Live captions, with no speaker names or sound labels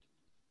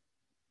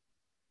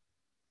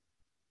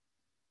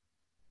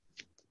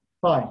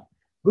Fine.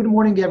 Good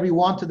morning,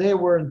 everyone. Today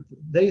we're in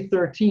day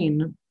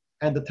 13,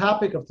 and the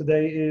topic of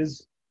today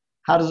is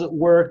how does it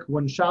work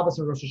when Shabbos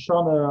and Rosh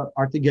Hashanah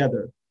are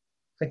together?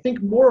 I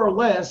think more or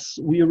less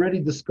we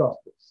already discussed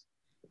this.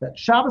 That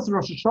Shabbos and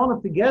Rosh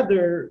Hashanah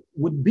together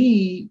would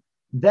be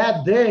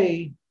that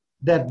day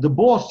that the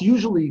boss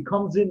usually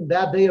comes in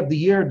that day of the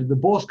year. The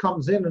boss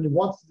comes in and he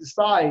wants to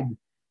decide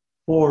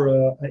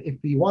for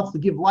if he wants to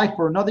give life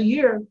for another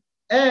year,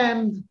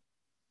 and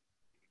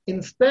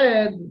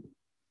instead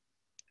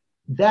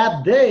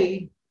that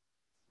day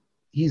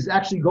he's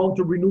actually going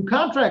to renew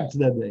contracts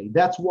that day.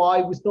 That's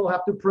why we still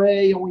have to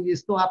pray and we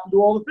still have to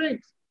do all the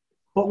things.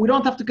 But we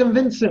don't have to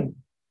convince him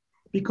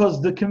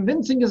because the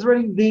convincing is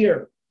already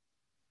there.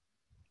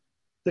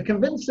 The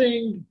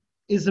convincing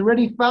is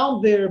already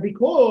found there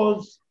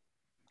because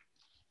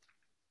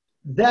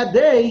that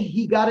day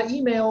he got an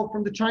email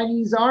from the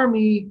Chinese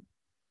army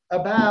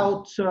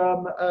about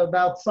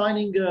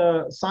signing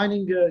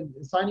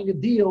a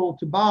deal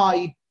to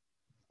buy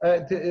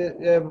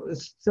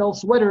sell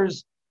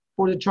sweaters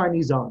for the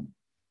Chinese army.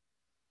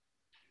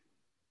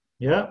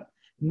 Yeah.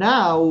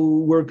 Now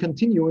we're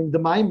continuing the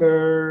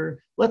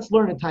mimer. Let's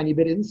learn a tiny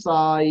bit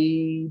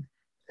inside.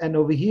 And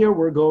over here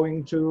we're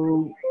going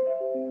to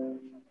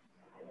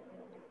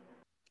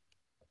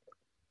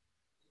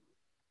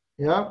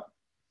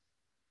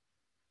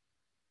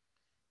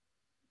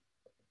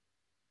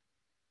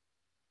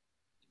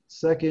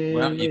second.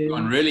 Well, you've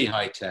gone really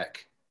high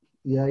tech.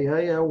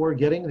 Yeah. We're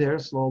getting there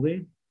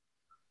slowly.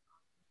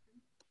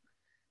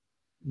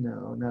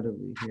 No, not over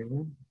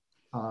here.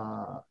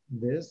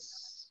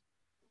 This.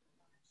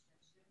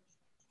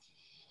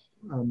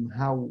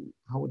 How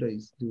would I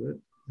do it?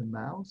 The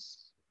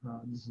mouse.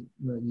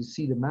 You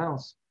see the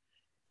mouse.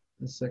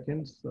 A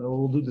second. So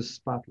we'll do the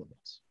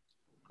spotlight.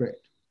 Great.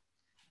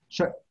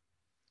 Sure.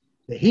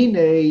 The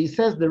Hine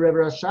says the Rebbe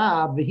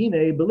Rashab. The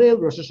Hine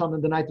Belil Rosh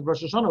Hashanah, the night of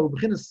Rosh Hashanah. We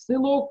begin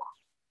Siluk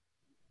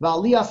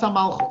v'Aliyas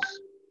HaMalchus.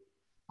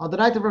 On the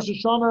night of Rosh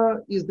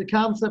Hashanah is the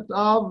concept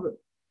of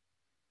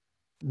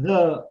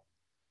the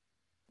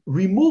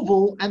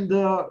removal and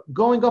the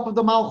going up of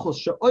the Malchus.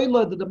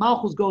 She'oila, that the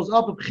Malchus goes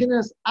up,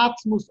 b'chines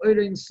atzmus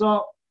oirein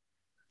sa,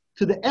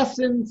 to the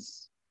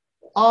essence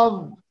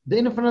of the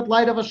infinite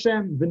light of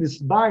Hashem.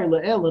 V'nisbar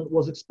le'elen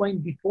was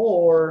explained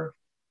before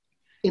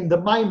in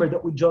the mimer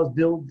that we just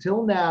did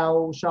till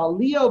now.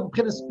 Sha'aliyah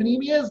b'chines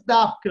pnimiyas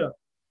dafka,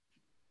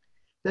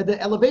 that the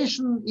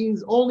elevation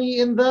is only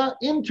in the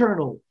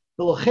internal.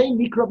 V'lochein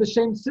mikra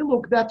b'shem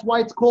siluk, that's why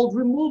it's called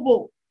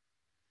removal.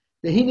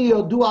 The Hine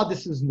Yodua,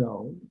 this is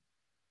known.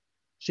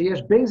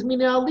 Sheyesh beis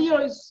mine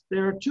aliyos.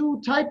 There are two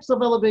types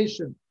of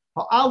elevation.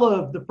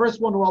 Ha'alav, the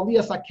first one,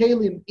 aliyas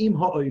hakelim im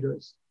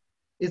ha'oidos,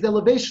 is the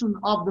elevation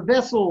of the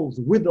vessels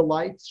with the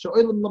lights.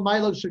 She'olim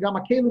l'maylo, shegam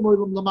hakelim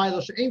oilim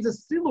l'maylo. She'ein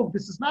zeh,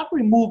 this is not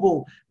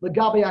removal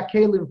l'gabe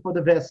hakelim for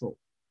the vessel.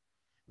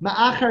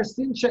 Ma'achar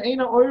sin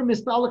she'eina oir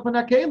mistalek min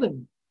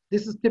hakelim.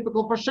 This is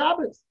typical for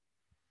Shabbos.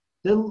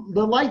 The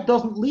light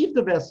doesn't leave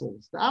the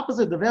vessels. The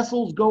opposite, the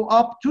vessels go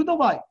up to the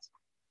light.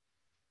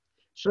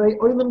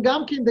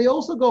 They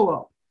also go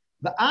up.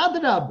 The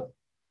Adrab,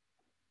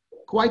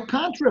 quite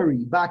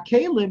contrary,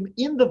 Ba'kelim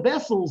in the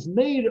vessels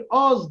made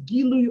us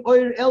Gilui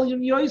Oir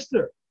Elyon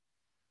Yoister.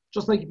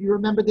 Just like if you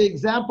remember the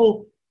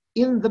example,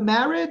 in the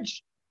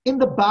marriage, in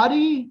the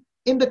body,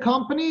 in the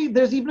company,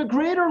 there's even a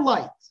greater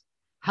light.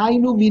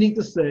 Hainu, meaning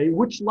to say,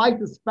 which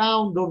light is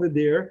found over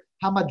there?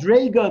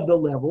 Hamadrega, the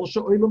level,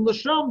 Sha'olim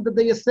Lasham, that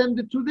they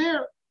ascended to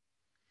there.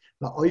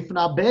 The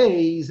Oifna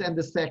Beis, and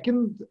the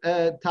second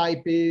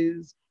type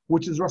is,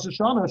 which is Rosh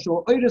Hashanah,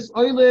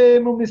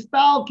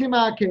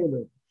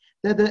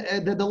 that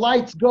the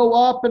lights go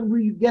up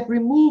and get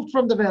removed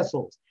from the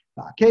vessels.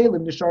 And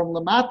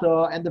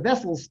the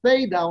vessels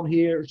stay down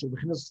here.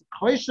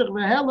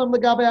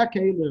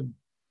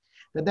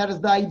 That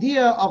is the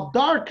idea of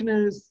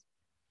darkness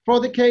for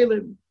the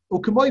Kalim.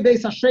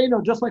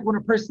 Just like when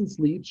a person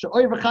sleeps,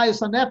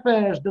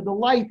 that the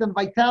light and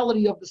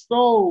vitality of the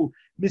soul,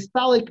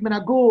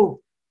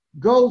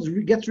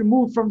 gets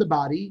removed from the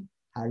body.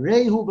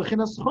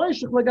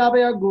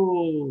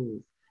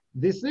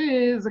 This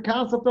is a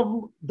concept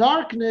of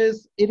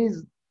darkness. It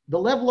is the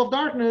level of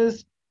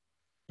darkness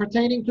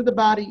pertaining to the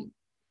body.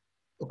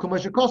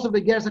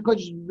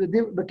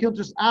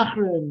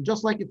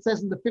 Just like it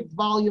says in the 5th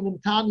volume in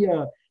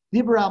Tanya,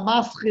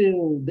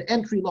 the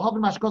entry,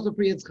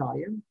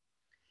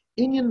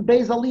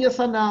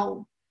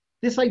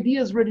 this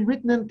idea is already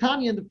written in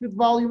Tanya, in the 5th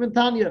volume in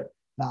Tanya.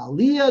 The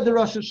Aliyah, the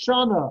Rosh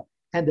Hashanah,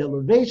 and the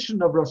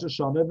elevation of Rosh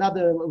Hashanah, not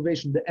the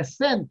elevation, the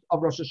ascent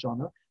of Rosh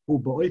Hashanah,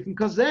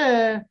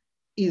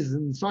 is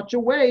in such a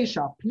way,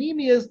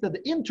 Shapnimius, that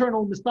the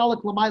internal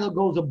Mistalik Lamaila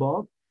goes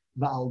above,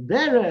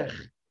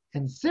 Valderech,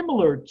 and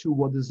similar to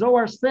what the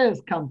Zohar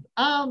says, Kad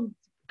Amt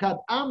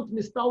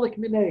Mistalik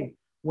Minei,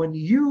 when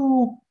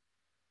you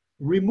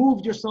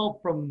removed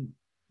yourself from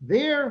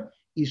there,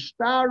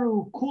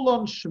 Ishtaru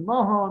Kulon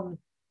Shmohon,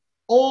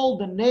 all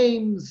the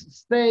names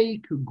stay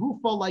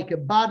kugufa, like a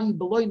body,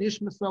 below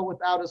nishmasa,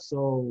 without a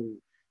soul.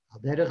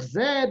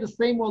 The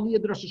same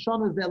Aliyah Rosh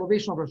Hashanah is the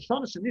elevation of Rosh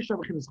Hashanah,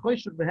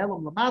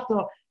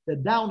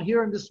 that down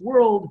here in this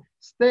world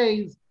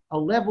stays a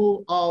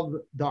level of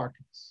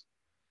darkness.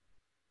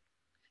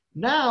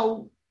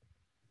 Now,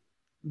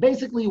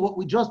 basically what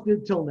we just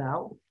did till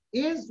now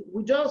is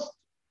we just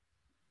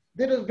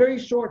did a very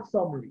short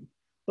summary.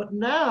 But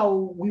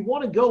now we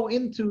want to go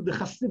into the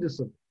Chassidus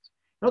of it.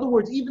 In other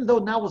words, even though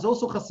now was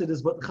also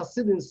Chassidus, but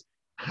Chassidus,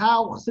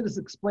 how Chassidus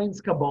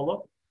explains Kabbalah,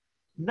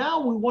 now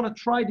we want to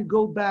try to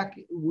go back,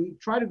 we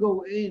try to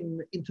go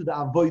into the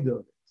Avodah of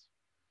it.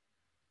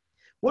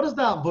 What is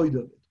the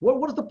Avodah of it?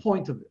 What is the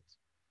point of it?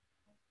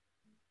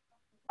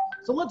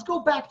 So let's go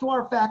back to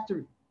our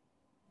factory.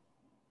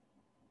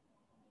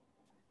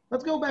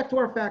 Let's go back to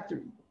our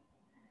factory.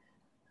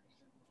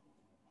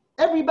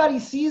 Everybody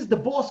sees the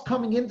boss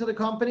coming into the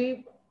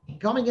company,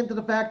 coming into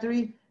the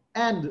factory,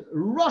 and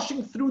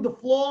rushing through the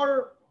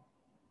floor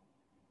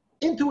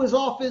into his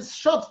office,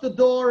 shuts the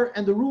door,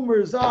 and the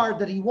rumors are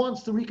that he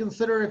wants to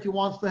reconsider if he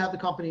wants to have the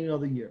company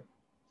another year.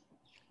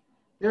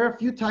 There are a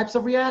few types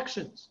of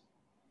reactions.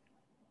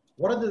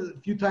 What are the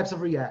few types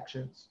of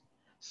reactions?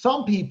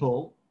 Some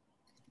people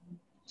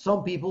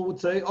would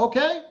say,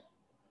 okay.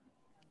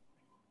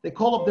 They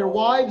call up their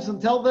wives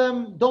and tell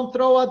them, don't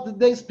throw out the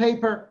day's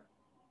paper.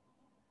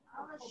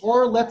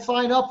 Or let's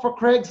sign up for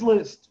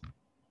Craigslist.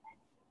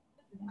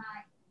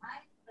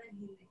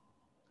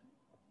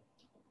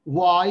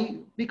 Why?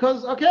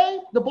 Because, okay,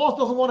 the boss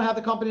doesn't want to have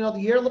the company another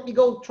year. Let me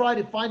go try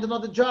to find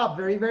another job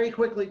very, very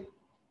quickly.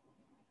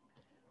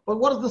 But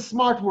what does the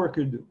smart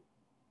worker do?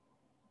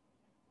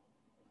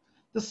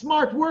 The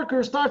smart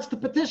worker starts to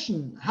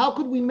petition. How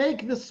could we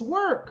make this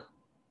work?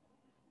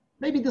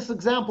 Maybe this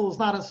example is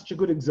not such a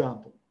good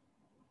example.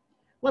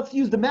 Let's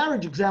use the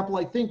marriage example.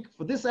 I think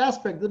for this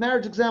aspect, the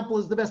marriage example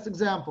is the best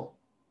example.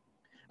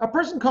 A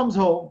person comes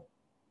home,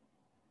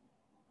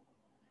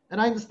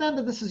 and I understand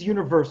that this is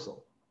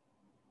universal.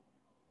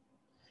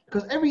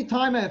 Because every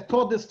time I have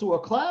taught this to a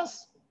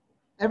class,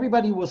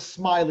 everybody was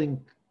smiling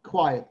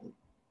quietly.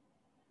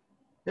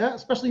 Yeah,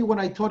 especially when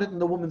I taught it in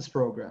the women's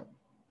program.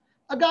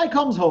 A guy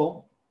comes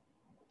home,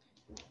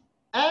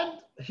 and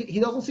he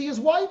doesn't see his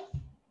wife.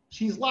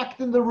 She's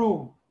locked in the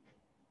room.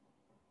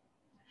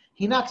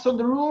 He knocks on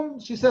the room.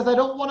 She says, I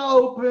don't want to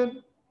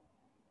open.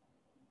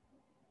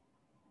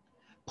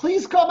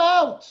 Please come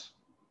out.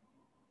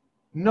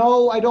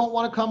 No, I don't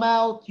want to come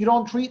out. You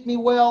don't treat me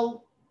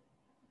well.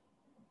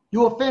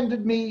 You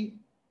offended me.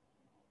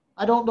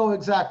 I don't know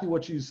exactly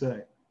what you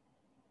say.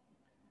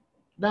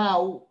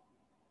 Now,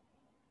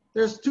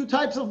 there's two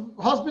types of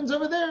husbands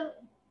over there.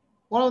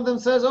 One of them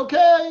says,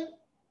 okay,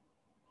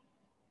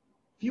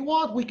 if you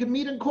want, we can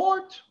meet in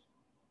court.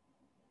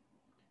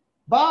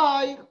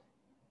 Bye.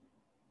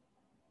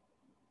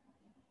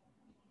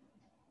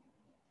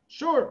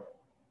 Sure.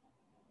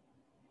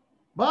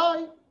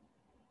 Bye.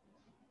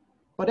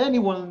 But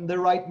anyone in their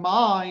right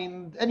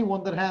mind,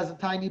 anyone that has a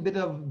tiny bit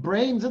of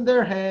brains in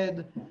their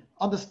head,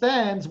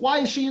 understands, why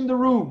is she in the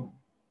room?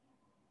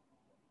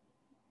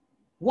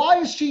 Why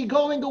is she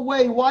going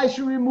away? Why is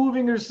she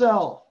removing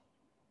herself?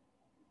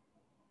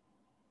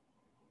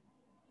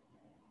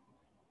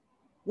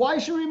 Why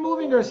is she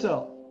removing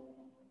herself?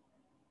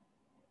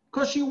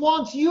 Because she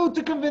wants you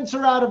to convince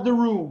her out of the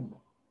room.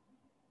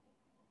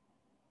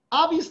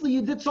 Obviously,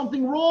 you did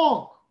something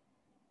wrong.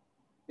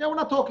 Yeah, we're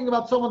not talking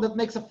about someone that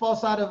makes a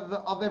fuss out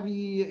of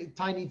every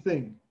tiny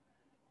thing.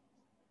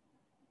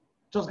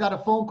 Just got a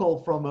phone call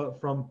from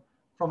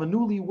a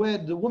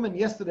newlywed woman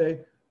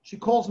yesterday. She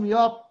calls me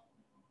up,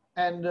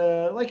 and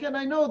and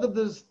I know that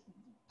there's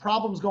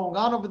problems going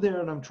on over there,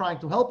 and I'm trying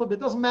to help her, but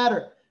it doesn't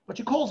matter. But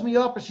she calls me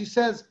up and she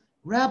says,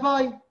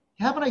 Rabbi, you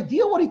have an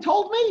idea what he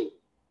told me?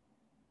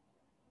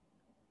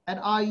 And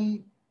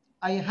I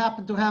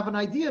happen to have an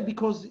idea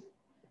because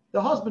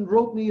the husband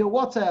wrote me a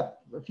WhatsApp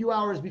a few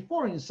hours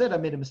before and he said, I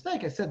made a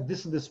mistake. I said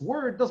this and this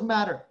word, doesn't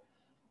matter.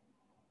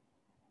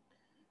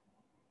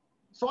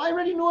 So I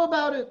already knew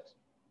about it.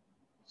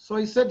 So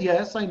I said,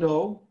 yes, I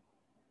know.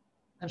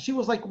 And she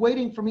was like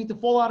waiting for me to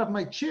fall out of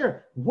my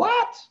chair.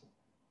 What?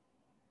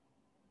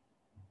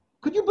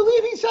 Could you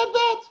believe he said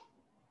that?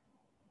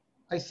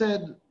 I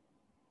said,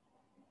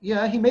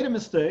 yeah, he made a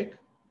mistake.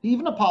 He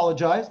even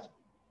apologized.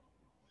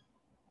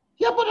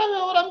 Yeah, but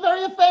I'm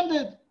very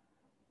offended.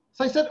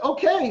 So I said,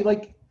 okay,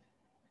 like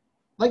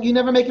you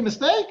never make a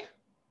mistake?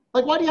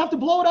 Like, why do you have to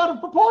blow it out of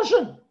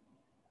proportion?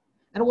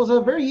 And it was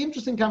a very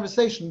interesting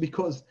conversation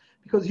because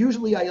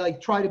usually I like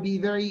try to be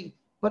very,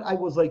 but I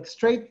was like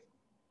straight,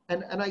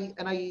 and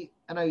I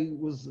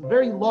was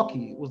very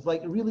lucky. It was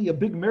like really a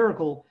big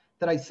miracle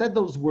that I said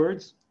those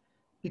words,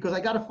 because I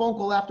got a phone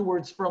call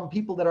afterwards from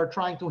people that are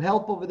trying to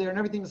help over there and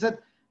everything. Said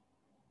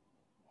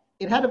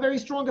it had a very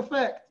strong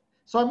effect.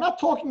 So I'm not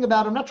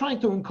trying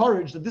to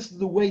encourage that this is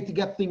the way to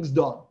get things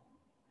done.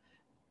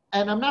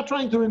 And I'm not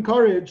trying to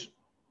encourage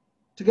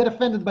to get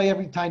offended by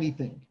every tiny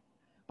thing.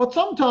 But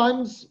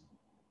sometimes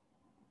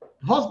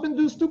husbands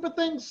do stupid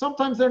things.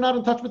 Sometimes they're not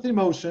in touch with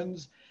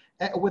emotions,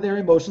 with their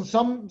emotions.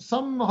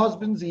 Some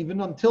husbands,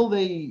 even until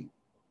they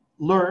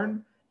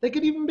learn, they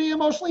could even be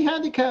emotionally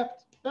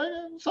handicapped.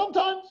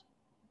 Sometimes.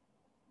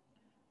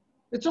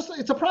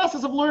 It's a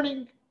process of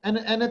learning, and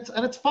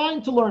it's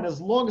fine to learn as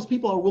long as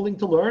people are willing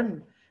to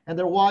learn and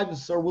their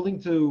wives are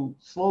willing to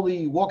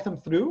slowly walk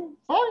them through.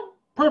 Fine,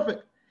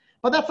 perfect.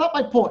 But that's not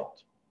my point.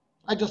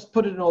 I just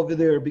put it over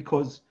there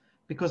because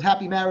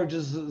happy marriage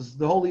is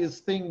the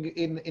holiest thing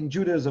in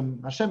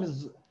Judaism.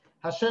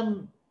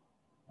 Hashem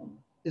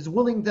is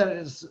willing that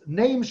his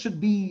name should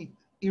be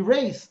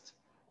erased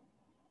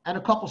and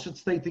a couple should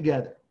stay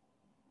together.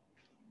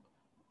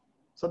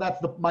 So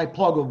that's my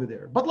plug over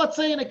there. But let's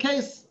say in a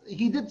case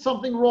he did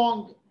something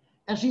wrong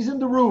and she's in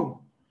the room.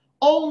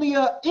 Only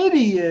an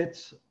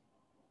idiot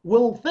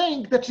will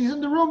think that she's in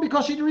the room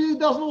because she really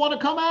doesn't want to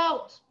come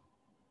out.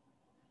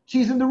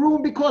 She's in the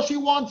room because she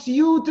wants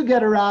you to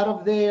get her out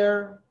of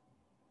there.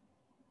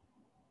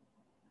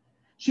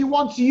 She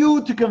wants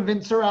you to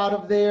convince her out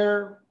of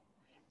there.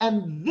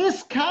 And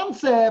this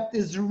concept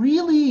is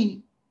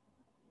really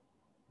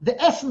the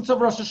essence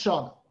of Rosh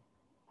Hashanah.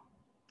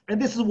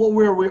 And this is what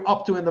we're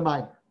up to in the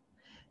minor.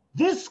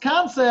 This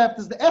concept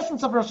is the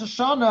essence of Rosh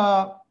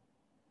Hashanah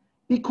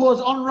because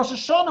on Rosh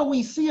Hashanah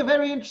we see a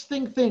very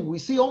interesting thing. We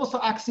see almost an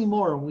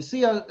oxymoron. We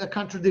see a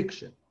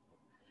contradiction.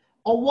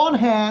 On one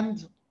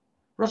hand,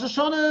 Rosh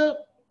Hashanah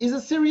is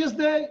a serious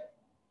day,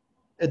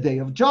 a day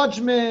of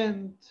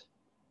judgment,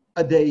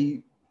 a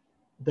day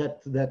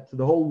that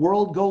the whole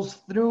world goes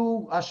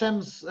through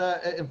Hashem's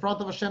in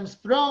front of Hashem's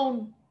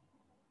throne.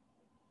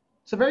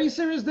 It's a very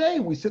serious day.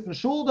 We sit in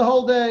shul the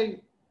whole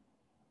day.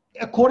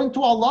 According to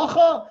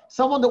halacha,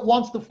 someone that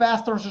wants to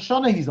fast Rosh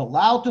Hashanah, he's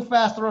allowed to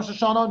fast Rosh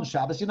Hashanah. On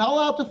Shabbos, you're not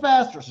allowed to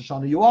fast. Rosh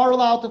Hashanah, you are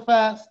allowed to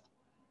fast.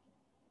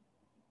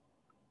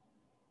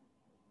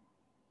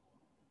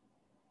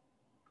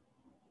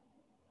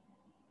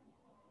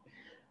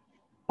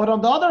 But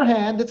on the other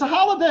hand, it's a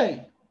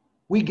holiday.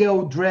 We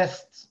go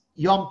dressed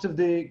Yom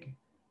Tovdig.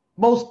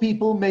 Most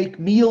people make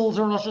meals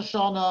on Rosh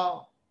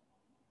Hashanah.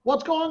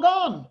 What's going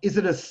on? Is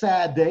it a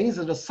sad day? Is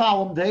it a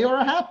solemn day or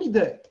a happy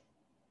day?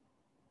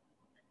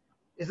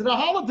 Is it a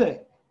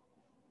holiday?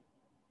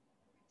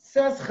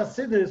 Says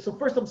Chassidus. So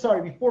first, I'm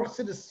sorry, before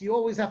Chassidus, you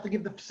always have to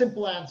give the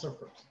simple answer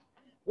first.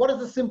 What is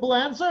the simple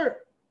answer?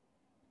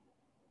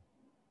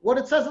 What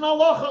it says in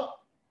Halacha.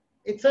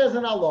 It says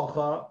in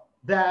Halacha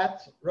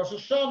that Rosh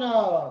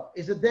Hashanah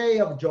is a day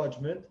of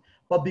judgment,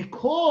 but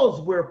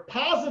because we're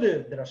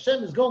positive that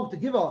Hashem is going to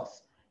give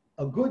us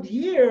a good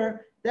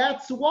year,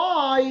 that's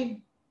why,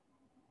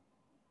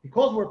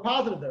 because we're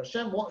positive that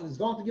Hashem is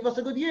going to give us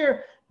a good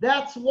year,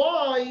 that's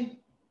why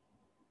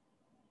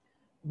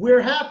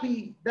we're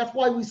happy. That's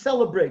why we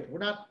celebrate.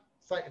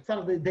 It's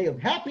not a day of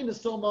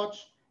happiness so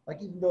much.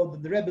 Like even though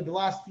the Rebbe, the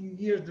last few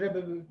years,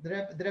 the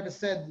Rebbe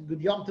said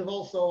Good Yom Tov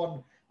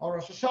also on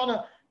Rosh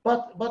Hashanah,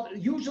 but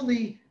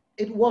usually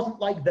it wasn't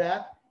like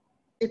that.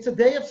 It's a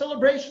day of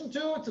celebration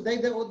too. It's a day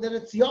that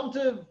it's Yom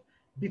Tov.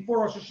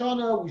 Before Rosh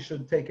Hashanah, we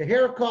should take a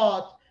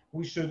haircut.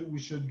 We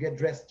should get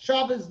dressed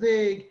Shabbos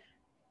Day.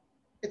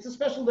 It's a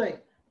special day.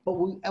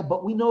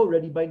 But we know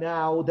already by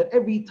now that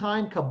every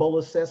time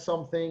Kabbalah says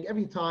something,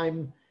 every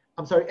time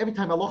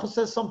Halacha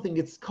says something,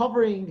 it's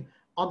covering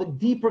on the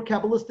deeper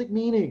Kabbalistic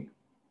meaning.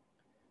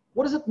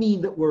 What does it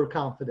mean that we're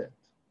confident?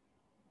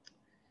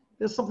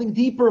 There's something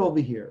deeper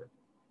over here.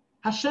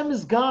 Hashem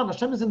is gone.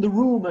 Hashem is in the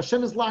room.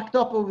 Hashem is locked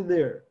up over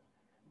there.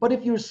 But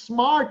if you're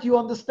smart, you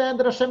understand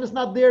that Hashem is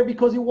not there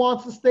because he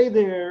wants to stay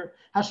there.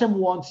 Hashem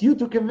wants you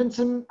to convince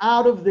him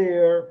out of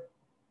there.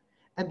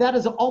 And that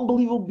is an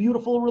unbelievable,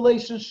 beautiful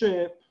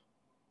relationship.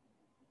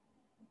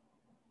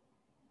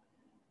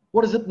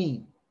 What does it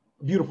mean,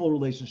 a beautiful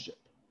relationship?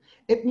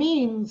 It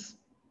means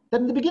that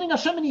in the beginning,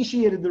 Hashem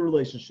initiated the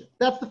relationship.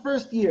 That's the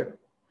first year.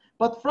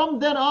 But from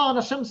then on,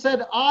 Hashem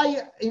said,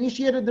 I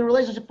initiated the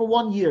relationship for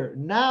 1 year.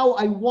 Now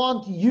I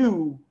want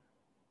you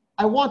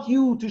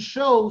to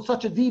show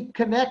such a deep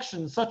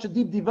connection, such a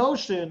deep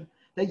devotion,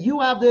 that you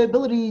have the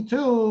ability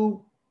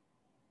to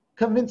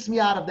convince me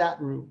out of that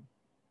room.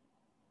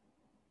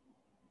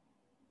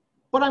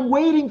 But I'm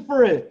waiting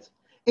for it.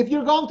 If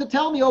you're going to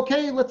tell me,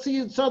 okay, let's see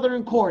each other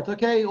in court,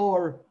 okay,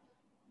 or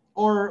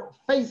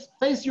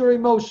face your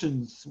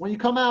emotions. When you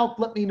come out,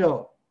 let me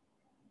know.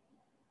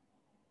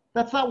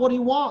 That's not what he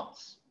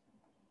wants.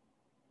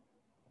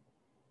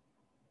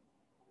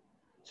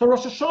 So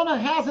Rosh Hashanah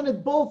has in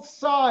it both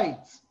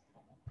sides.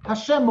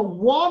 Hashem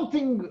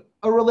wanting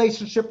a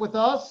relationship with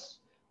us,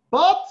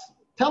 but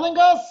telling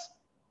us,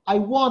 I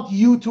want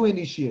you to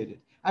initiate it.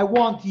 I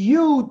want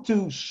you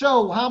to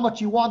show how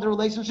much you want the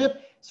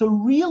relationship. So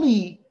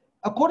really,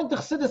 according to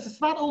Chassidus,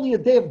 it's not only a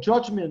day of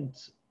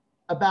judgment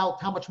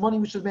about how much money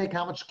we should make,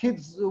 how much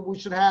kids we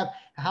should have,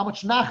 how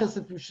much nachas,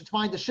 if we should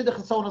find the shidduch,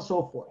 and so on and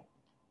so forth.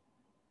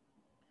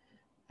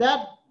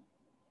 That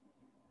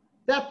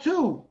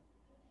too.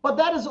 But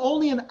that is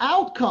only an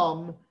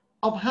outcome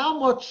of how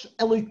much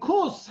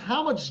elikus,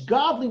 how much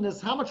godliness,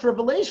 how much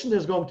revelation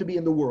there's going to be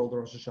in the world of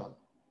Rosh Hashanah.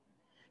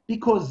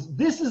 Because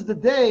this is the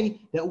day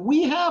that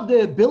we have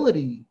the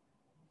ability,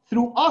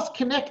 through us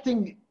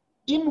connecting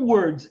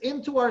inwards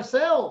into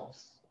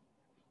ourselves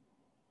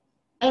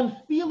and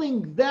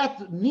feeling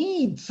that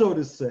need, so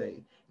to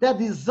say, that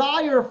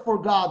desire for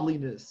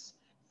godliness,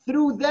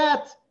 through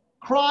that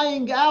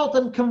crying out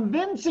and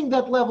convincing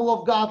that level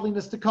of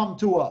godliness to come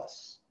to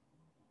us.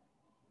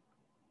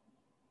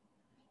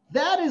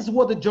 That is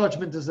what the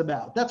judgment is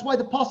about. That's why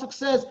the pasuk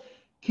says,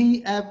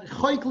 "Ki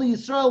choikli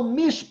Yisrael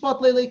mishpat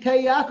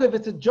le'elokei Yaakov."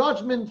 It's a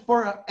judgment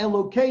for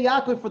Elokei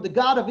Yaakov, for the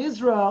God of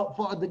Israel,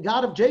 for the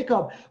God of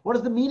Jacob. What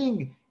is the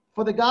meaning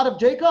for the God of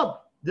Jacob?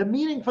 The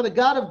meaning for the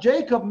God of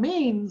Jacob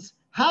means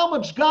how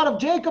much God of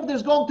Jacob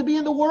there's going to be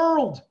in the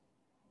world.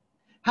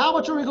 How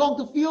much are we going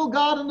to feel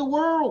God in the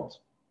world?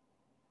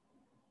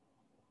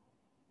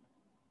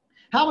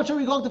 How much are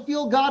we going to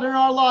feel God in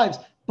our lives?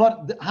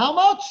 But how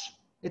much?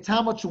 It's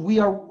how much we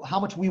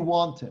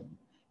want Him.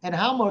 And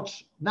how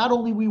much, not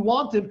only we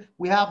want Him,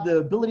 we have the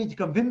ability to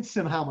convince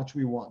Him how much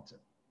we want Him.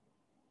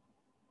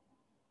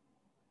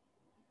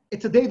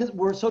 It's a day that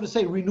we're, so to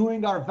say,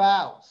 renewing our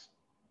vows.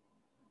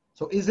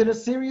 So is it a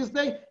serious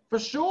day? For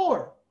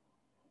sure.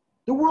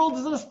 The world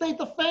is in a state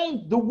of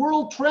faint. The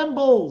world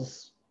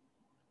trembles.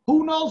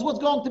 Who knows what's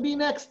going to be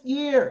next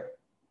year?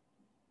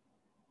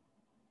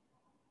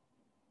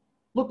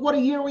 Look what a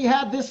year we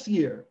had this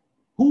year.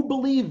 Who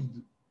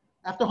believed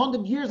after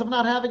 100 years of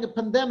not having a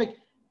pandemic?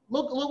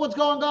 Look what's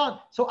going on.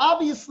 So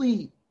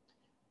obviously,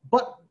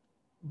 but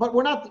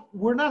we're not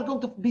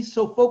going to be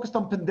so focused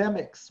on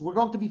pandemics. We're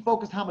going to be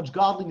focused how much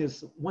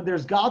godliness. When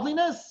there's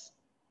godliness,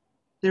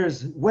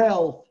 there's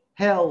wealth,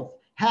 health,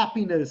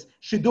 happiness,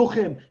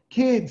 shidduchim,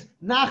 kids,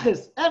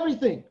 naches,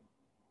 everything.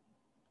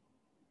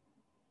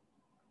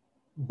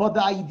 But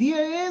the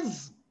idea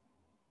is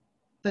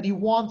that he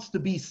wants to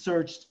be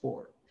searched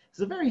for. It's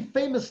a very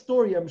famous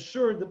story. I'm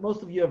sure that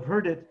most of you have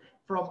heard it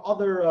from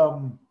other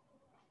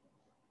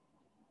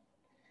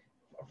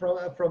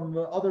from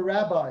other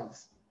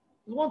rabbis.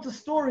 There's once a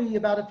story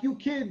about a few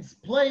kids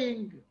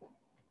playing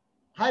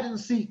hide and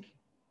seek.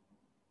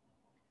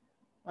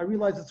 I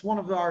realize it's one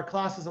of our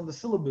classes on the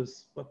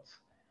syllabus, but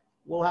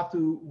we'll have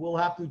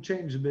to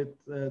change a bit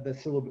the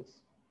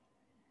syllabus.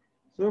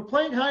 So we're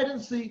playing hide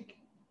and seek.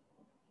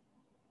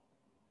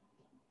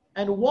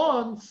 And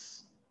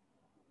once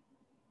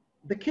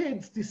the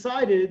kids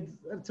decided,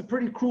 it's a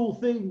pretty cruel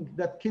thing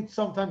that kids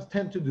sometimes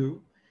tend to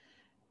do.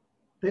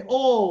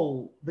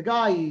 The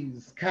guy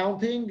is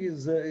counting,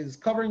 is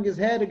covering his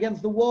head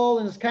against the wall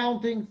and is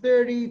counting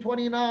 30,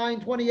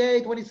 29,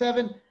 28,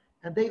 27.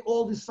 And they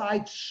all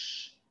decide,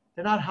 shh,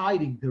 they're not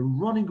hiding, they're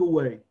running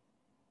away.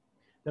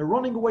 They're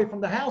running away from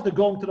the house, they're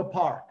going to the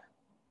park.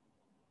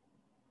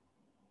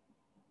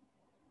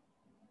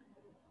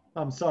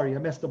 I'm sorry, I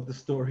messed up the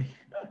story.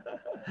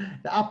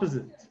 The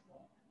opposite.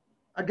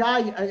 A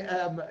guy,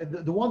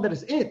 the one that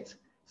is it,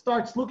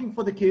 starts looking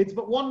for the kids,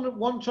 but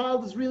one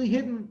child is really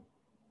hidden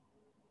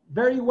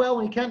very well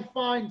and he can't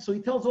find, so he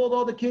tells all the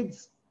other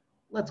kids,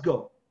 let's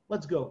go.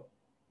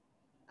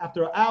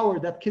 After an hour,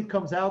 that kid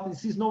comes out and he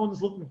sees no one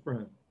is looking for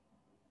him.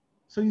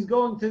 So he's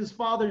going to his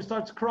father, he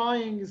starts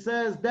crying, he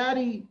says,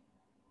 Daddy,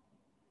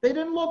 they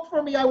didn't look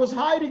for me, I was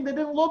hiding, they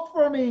didn't look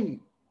for me.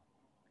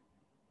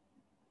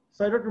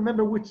 So I don't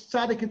remember which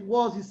tzaddik it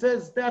was. He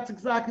says, that's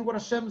exactly what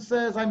Hashem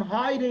says. I'm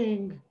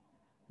hiding.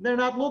 They're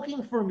not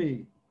looking for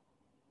me.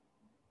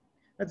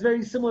 That's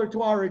very similar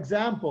to our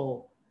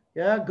example.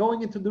 Yeah,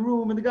 going into the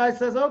room and the guy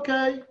says,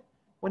 okay,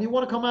 when you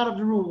want to come out of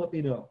the room, let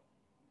me know.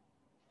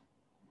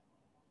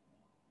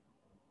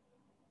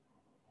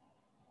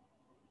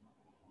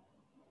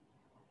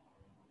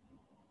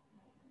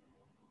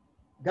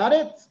 Got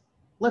it?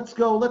 Let's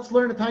go. Let's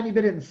learn a tiny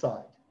bit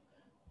inside.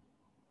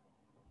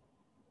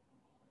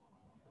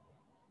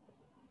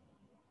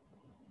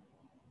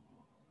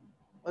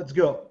 Let's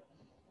go.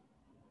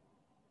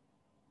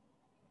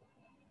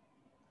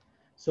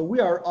 So we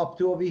are up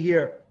to over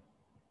here.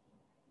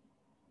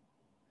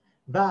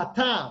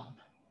 Vatam.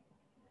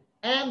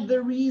 And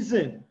the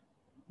reason.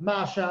 The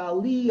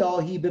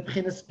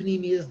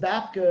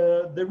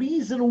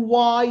reason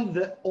why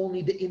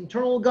only the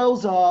internal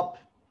goes up.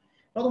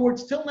 In other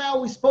words, till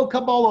now we spoke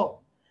Kabbalah.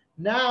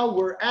 Now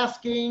we're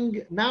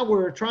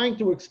trying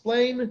to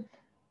explain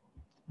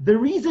the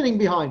reasoning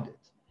behind it.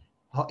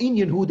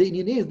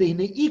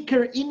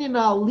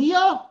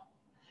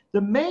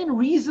 The main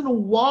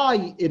reason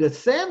why it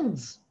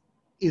ascends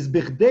is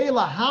the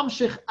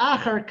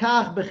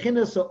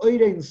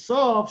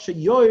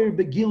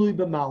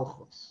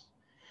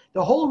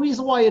whole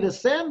reason why it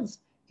ascends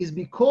is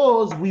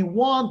because we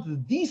want the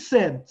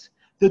descent,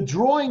 the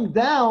drawing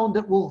down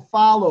that will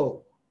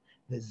follow.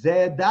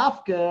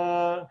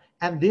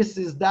 And this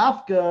is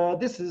dafka,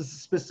 this is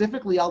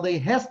specifically aldei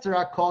hester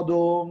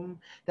kodum,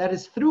 that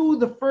is through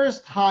the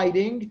first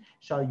hiding,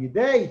 shall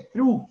yudei,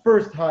 through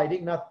first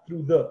hiding, not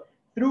through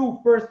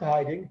first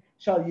hiding,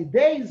 shall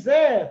yudei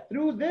zeh,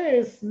 through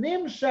this,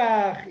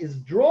 nimshach is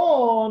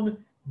drawn,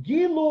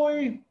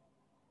 gilui,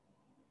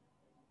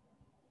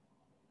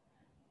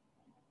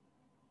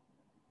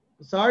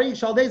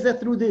 shall they zeh,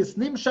 through this,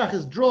 nimshach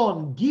is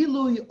drawn,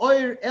 gilui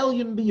oir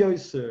elyon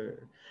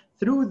biyoser.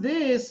 Through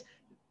this,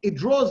 it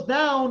draws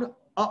down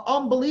an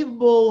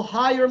unbelievable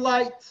higher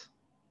light.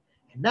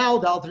 And now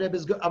the Alter Rebbe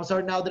is,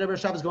 now the Rebbe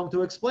Rashab is going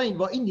to explain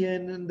what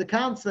Inyan and the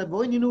concept,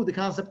 what Inyan knew, the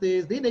concept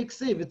is,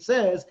 it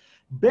says,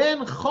 Ben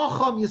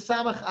Chocham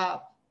Yisamach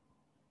Av.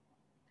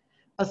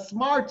 A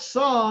smart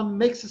son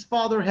makes his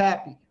father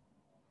happy.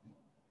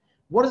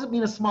 What does it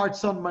mean a smart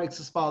son makes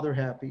his father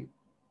happy?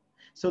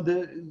 So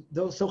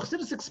so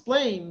Chassidus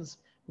explains,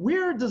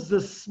 where does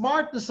the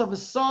smartness of a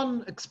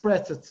son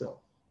express itself?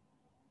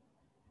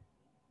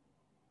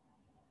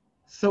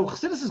 So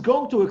Chassidus is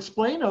going to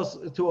explain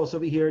to us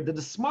over here that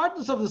the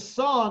smartness of the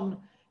son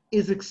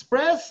is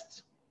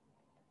expressed.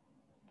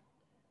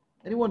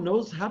 Anyone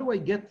knows, how do I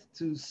get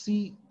to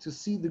see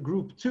the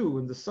group 2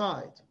 in the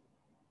side?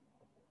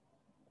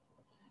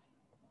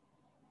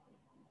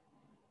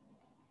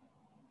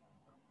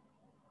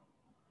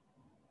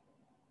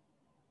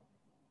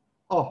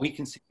 Oh, we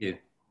can see you.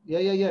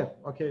 Yeah.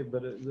 Okay,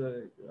 but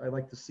I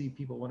like to see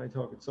people when I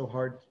talk. It's so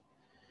hard.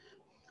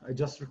 I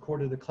just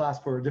recorded a class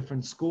for a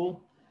different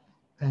school,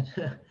 and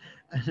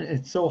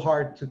it's so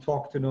hard to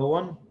talk to no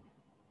one.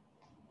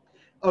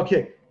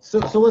 Okay, so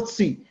let's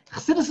see.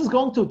 Chassidus is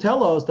going to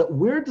tell us that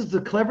where does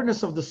the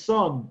cleverness of the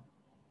son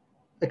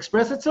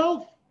express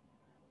itself?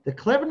 The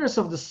cleverness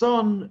of the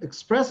son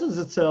expresses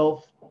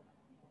itself.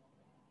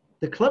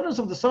 The cleverness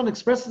of the son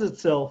expresses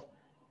itself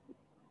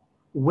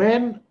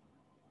when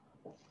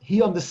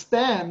he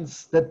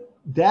understands that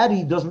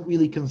daddy doesn't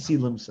really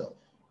conceal himself.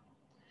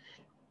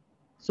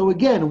 So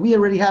again, we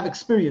already have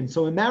experience.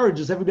 So in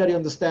marriages, everybody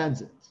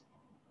understands it.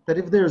 That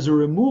if there's a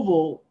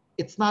removal,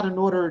 it's not in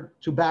order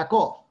to back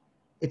off.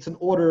 It's in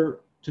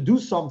order to do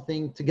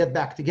something to get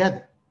back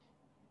together.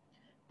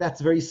 That's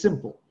very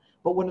simple.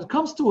 But when it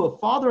comes to a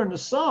father and a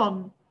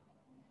son,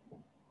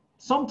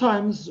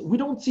 sometimes we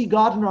don't see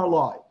God in our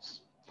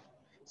lives.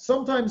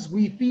 Sometimes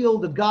we feel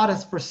that God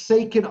has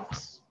forsaken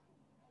us.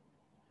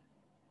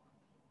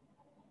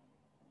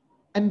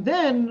 And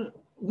then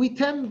we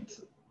tend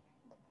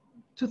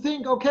to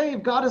think, okay,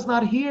 if God is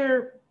not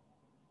here,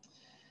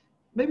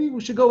 maybe we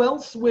should go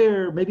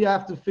elsewhere. Maybe I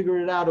have to figure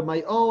it out on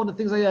my own and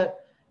things like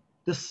that.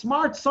 The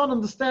smart son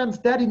understands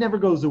daddy never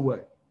goes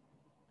away.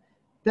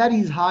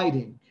 Daddy's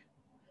hiding.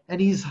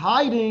 And he's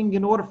hiding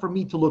in order for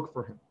me to look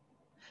for him.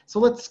 So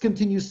let's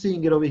continue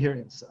seeing it over here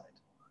inside.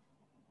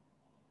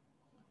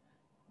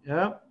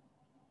 Yeah.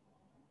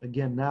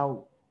 Again,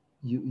 now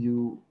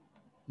you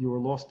were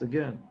lost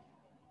again.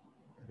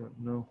 I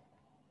don't know.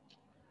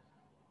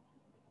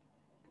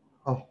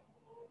 Oh,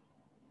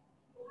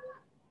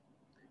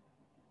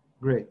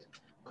 great.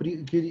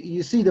 Could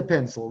you see the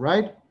pencil,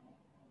 right?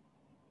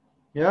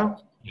 Yeah?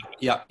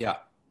 Yeah.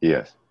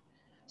 Yes.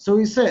 So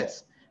he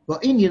says, well,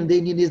 the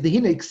Indian is the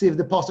Hineksiv,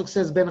 the Pasuk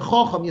says, Ben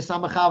Chocham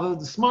Yisamachav,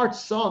 the smart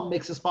son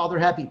makes his father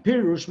happy.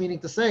 Pirush, meaning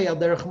to say, Al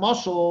Derech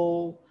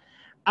Mashal,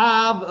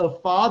 Av, a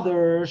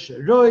father,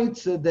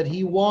 Sheroitz, that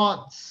he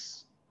wants.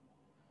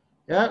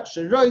 Yeah,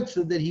 Sheroitz,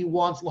 that he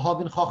wants,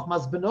 Lahavin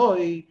Chochmas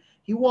Benoi,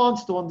 he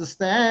wants to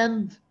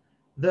understand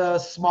the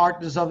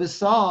smartness of his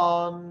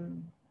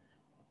son.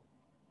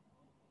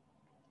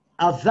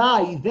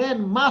 Azai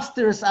then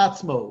masters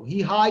Atzmo. He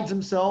hides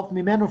himself,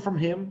 Mimenu from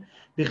him,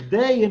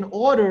 Bichdei in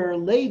order,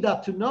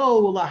 Leida to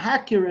know,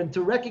 Lahakir, and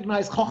to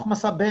recognize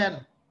Chochmas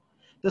Haben,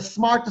 the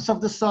smartness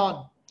of the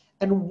son.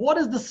 And what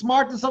is the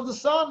smartness of the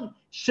son?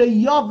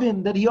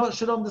 Sheyavin, that he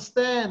should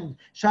understand.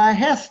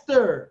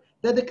 Shahester,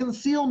 that the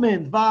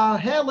concealment,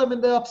 Vahelem,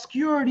 in the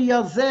obscurity,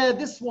 Azeh,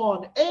 this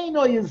one,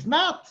 Einoi is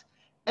not,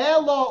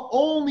 Ella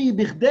only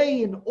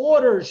Bichdei in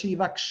order,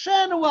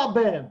 Shivakshenu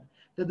Haben,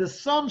 that the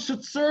son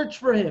should search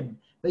for him,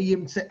 and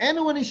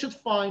he should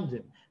find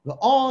him. The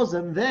Oz,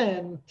 and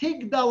then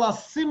Tigdala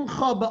Simcha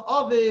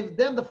Ba'aviv,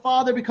 then the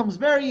father becomes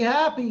very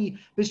happy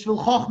Bishvil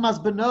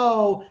Chochmas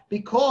Beno,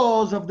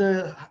 because of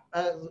the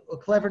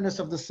cleverness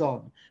of the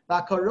son.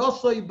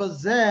 Bakarosoi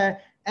Bazeh,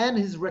 and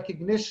his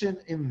recognition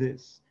in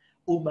this.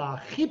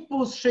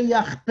 Umachipus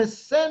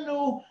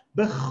Sheyachpesenu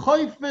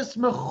Bechoifes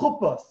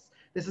Mechupas.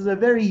 This is a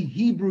very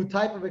Hebrew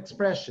type of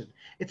expression.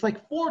 It's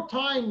like 4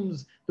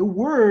 times the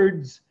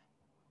words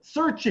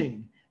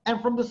searching,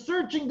 and from the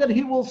searching that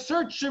he will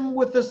search him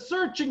with the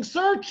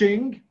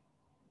searching,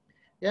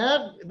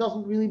 yeah, it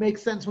doesn't really make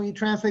sense when you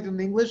translate it in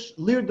English,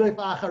 lirdoif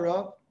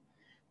acharav,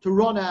 to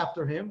run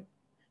after him,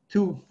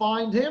 to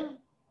find him,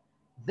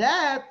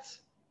 that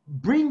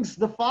brings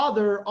the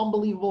father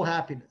unbelievable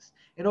happiness.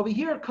 And over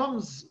here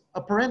comes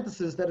a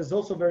parenthesis that is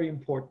also very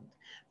important.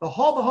 The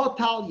ha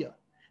talia,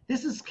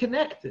 this is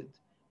connected.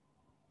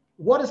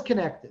 What is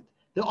connected?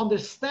 The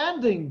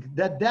understanding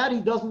that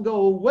daddy doesn't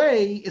go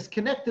away is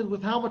connected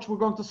with how much we're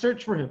going to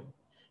search for him.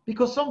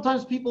 Because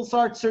sometimes people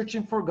start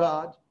searching for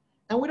God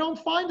and we don't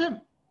find him.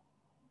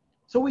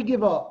 So we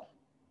give up.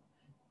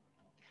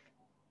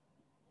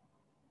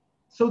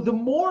 So the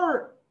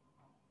more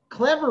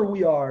clever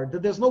we are,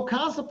 that there's no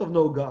concept of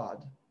no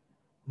God,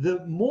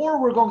 the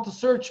more we're going to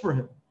search for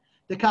him.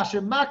 The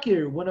kasher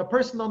makir, when a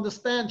person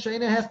understands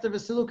she'ena hester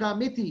v'siluka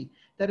amiti,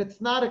 that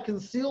it's not a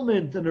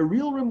concealment and a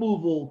real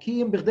removal,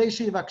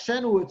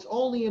 it's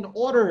only in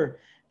order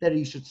that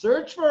he should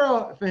search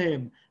for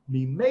him.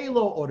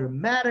 Mimelo,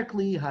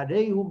 automatically,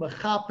 harehu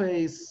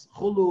mechapes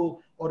chulu,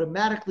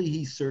 automatically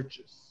he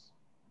searches.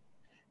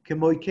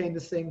 Kemoikein, the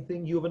same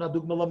thing,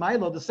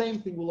 the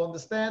same thing, we'll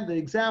understand the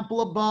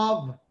example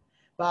above.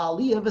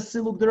 Ba'aliyah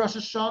v'siluk de Rosh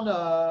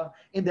Hashanah,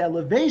 in the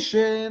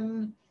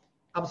elevation,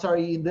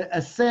 in the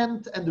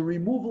ascent and the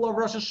removal of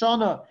Rosh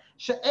Hashanah.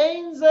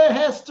 She'ein ze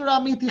hester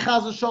amiti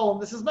chas v'sholom.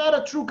 This is not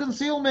a true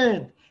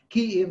concealment.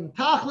 Ki im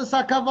tachlis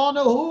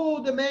hakavana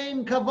hu, the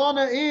main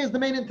kavana is, the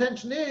main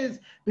intention is,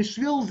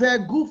 b'shvil ze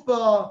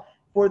gufa,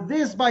 for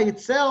this by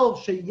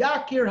itself,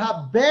 sheyakir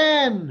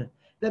haben,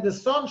 that the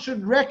son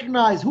should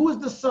recognize, who is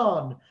the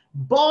son?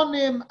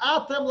 Bonim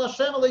atem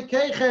lashem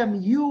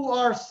alekeichem, you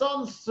are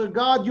sons to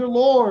God your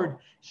Lord.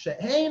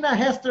 She'eina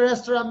hester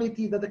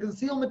amiti, that the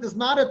concealment is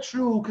not a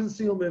true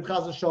concealment,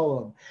 chas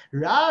v'sholom.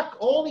 Rak,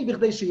 only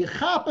b'chdei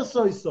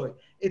sheyichapes soy.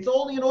 It's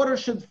only in order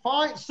should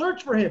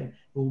search for him.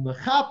 And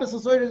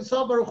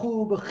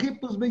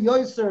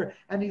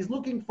he's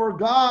looking for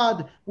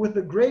God with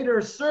a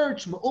greater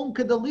search from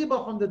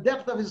the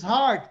depth of his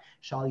heart.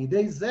 Through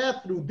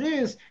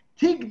this,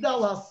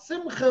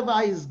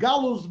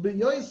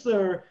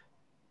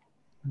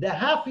 the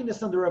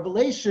happiness and the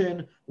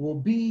revelation will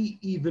be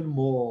even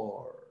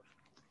more.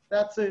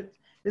 That's it.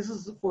 This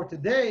is for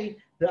today.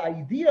 The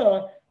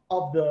idea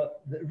of the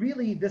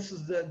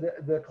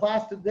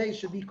class today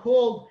should be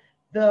called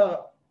a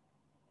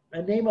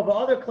name of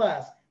another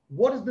class.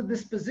 What is the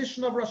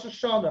disposition of Rosh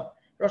Hashanah?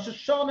 Rosh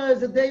Hashanah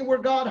is a day where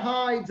God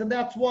hides, and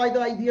that's why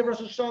the idea of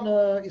Rosh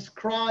Hashanah is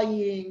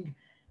crying,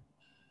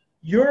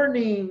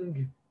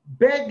 yearning,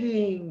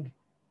 begging,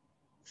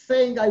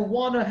 saying, I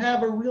want to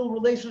have a real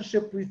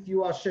relationship with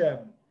you, Hashem.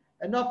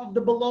 Enough of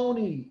the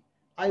baloney.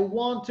 I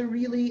want to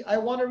really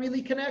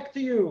connect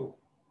to you.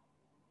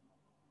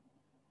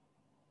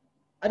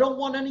 I don't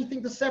want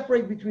anything to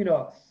separate between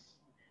us.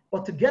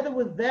 But together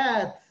with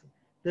that,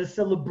 the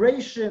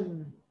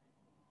celebration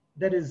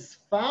that is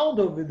found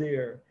over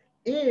there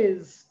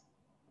is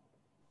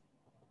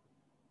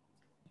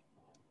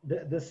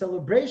the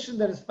celebration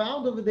that is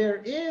found over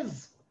there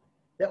is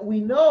that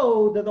we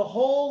know that the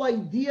whole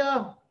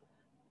idea.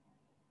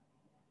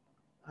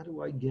 How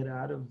do I get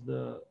out of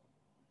the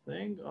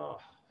thing? Oh,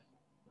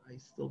 I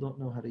still don't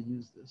know how to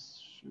use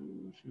this.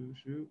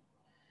 Shoot.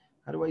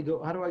 How do I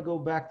go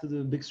back to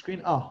the big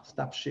screen? Oh,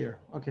 stop share.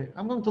 Okay,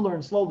 I'm going to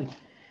learn slowly.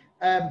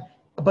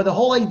 But the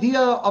whole idea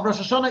of Rosh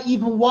Hashanah,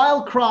 even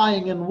while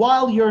crying and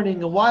while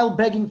yearning and while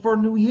begging for a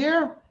new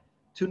year,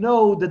 to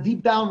know that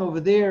deep down over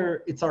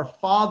there, it's our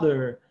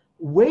Father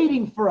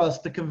waiting for us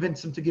to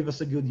convince him to give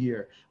us a good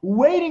year,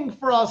 waiting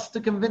for us to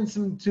convince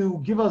him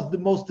to give us the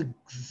most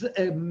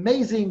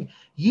amazing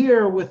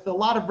year with a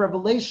lot of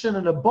revelation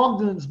and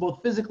abundance,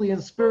 both physically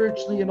and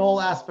spiritually in all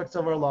aspects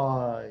of our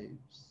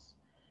lives.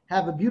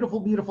 Have a beautiful,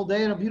 beautiful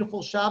day and a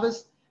beautiful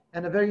Shabbos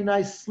and a very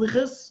nice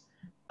Slichas.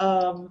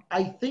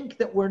 I think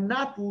that we're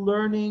not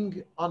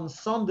learning on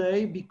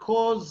Sunday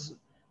because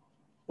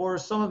for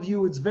some of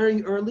you it's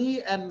very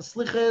early and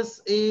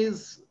Slichas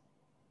is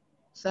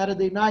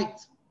Saturday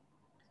night.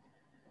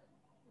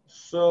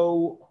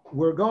 So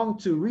we're going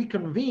to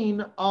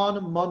reconvene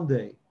on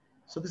Monday.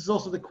 So this is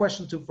also the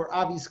question for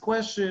Avi's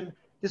question.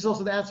 This is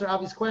also the answer to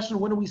Avi's question.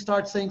 When do we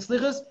start saying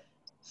Slichas?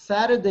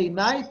 Saturday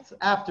night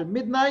after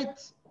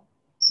midnight,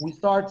 we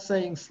start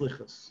saying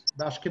Slichas.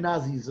 The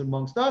Ashkenazis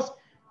amongst us.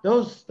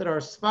 Those that are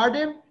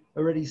Sfardim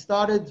already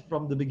started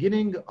from the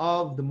beginning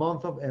of the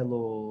month of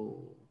Elul.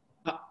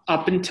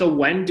 Up until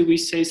when do we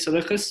say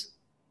Slichas?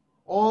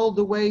 All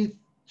the way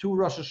to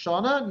Rosh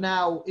Hashanah.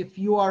 Now, if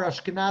you are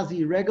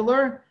Ashkenazi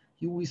regular,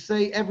 we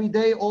say every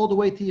day all the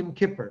way to Yom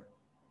Kippur.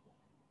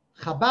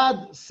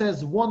 Chabad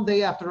says one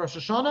day after Rosh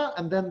Hashanah,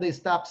 and then they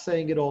stop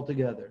saying it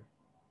altogether.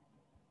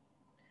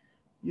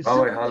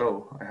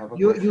 Hello. I have a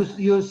question.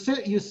 You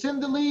sin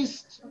the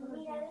least,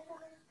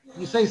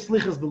 you say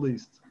Slichas the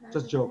least.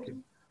 Just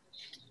joking.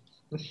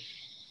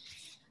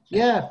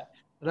 Yeah.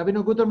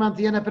 Rabino Guterman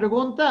tiene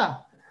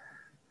pregunta.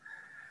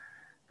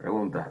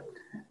 Pregunta.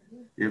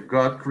 If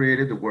God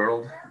created the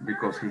world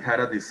because he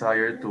had a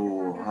desire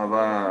to have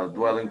a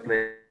dwelling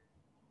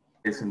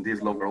place in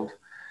this low world,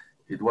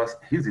 it was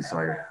his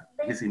desire,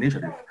 his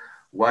initiative.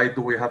 Why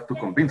do we have to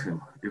convince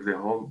him if the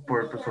whole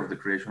purpose of the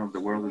creation of the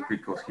world is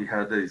because he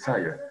had the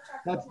desire?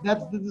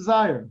 That's the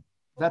desire.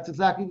 That's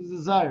exactly the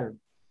desire.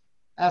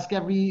 Ask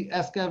every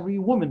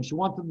woman. She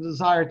wants the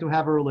desire to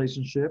have a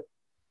relationship,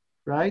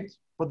 right?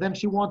 But then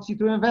she wants you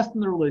to invest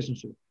in the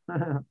relationship.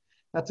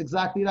 That's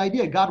exactly the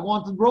idea. God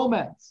wanted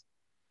romance.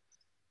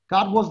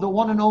 God was the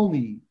one and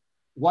only.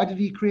 Why did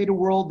he create a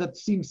world that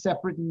seems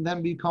separate and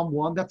then become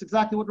one? That's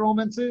exactly what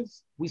romance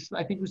is.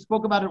 I think we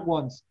spoke about it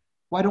once.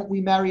 Why don't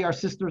we marry our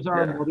sisters or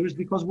our mothers?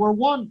 Because we're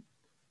one.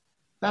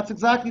 That's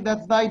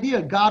the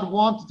idea. God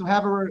wanted to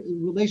have a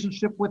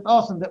relationship with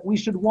us and that we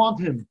should want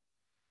him.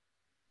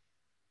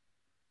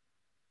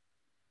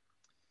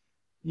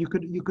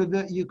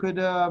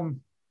 Everyone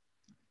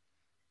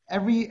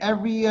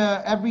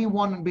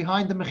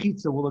behind the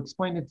mechitza will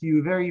explain it to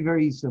you very,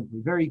 very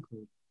simply, very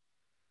clear.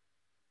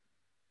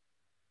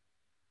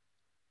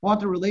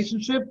 Want a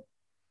relationship?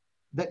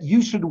 that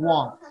you should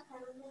want.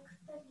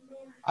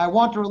 I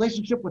want a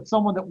relationship with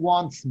someone that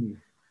wants me.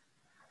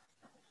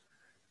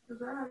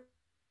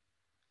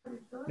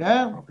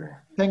 Yeah? Okay.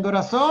 Tengo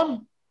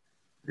razón?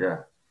 Yeah.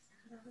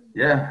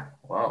 Yeah.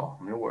 Wow.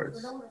 New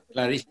words.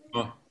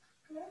 Clarísimo.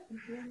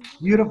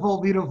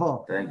 Beautiful,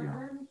 beautiful. Thank you.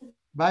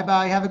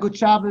 Bye-bye. Have a good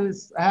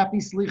Shabbos. Happy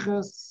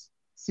Slichas.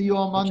 See you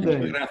on Muchas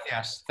Monday.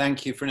 gracias.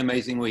 Thank you for an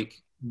amazing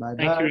week. Bye-bye.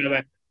 Thank you,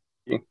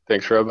 Rabbi.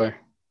 Thanks, Rabbi.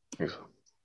 Thanks.